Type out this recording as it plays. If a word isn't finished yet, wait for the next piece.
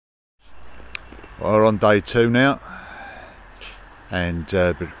We're on day 2 now, and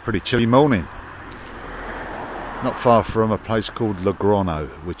pretty chilly morning. Not far from a place called Logrono,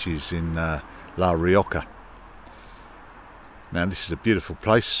 which is in La Rioja. Now this is a beautiful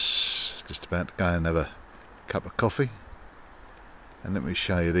place. Just about to go and have a cup of coffee, and let me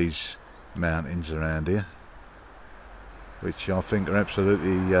show you these mountains around here, which I think are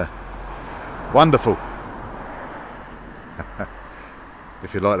absolutely wonderful.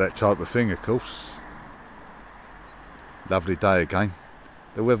 If you like that type of thing, of course. Lovely day again.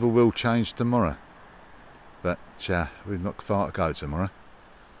 The weather will change tomorrow, but we've not far to go tomorrow.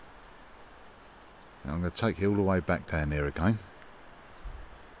 Now I'm going to take you all the way back down here again.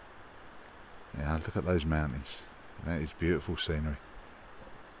 Yeah, look at those mountains. That is beautiful scenery.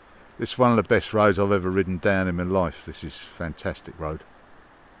 This is one of the best roads I've ever ridden down in my life. This is a fantastic road.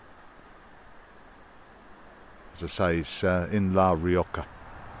 As I say, it's in La Rioja.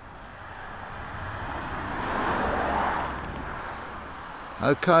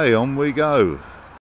 Okay, on we go.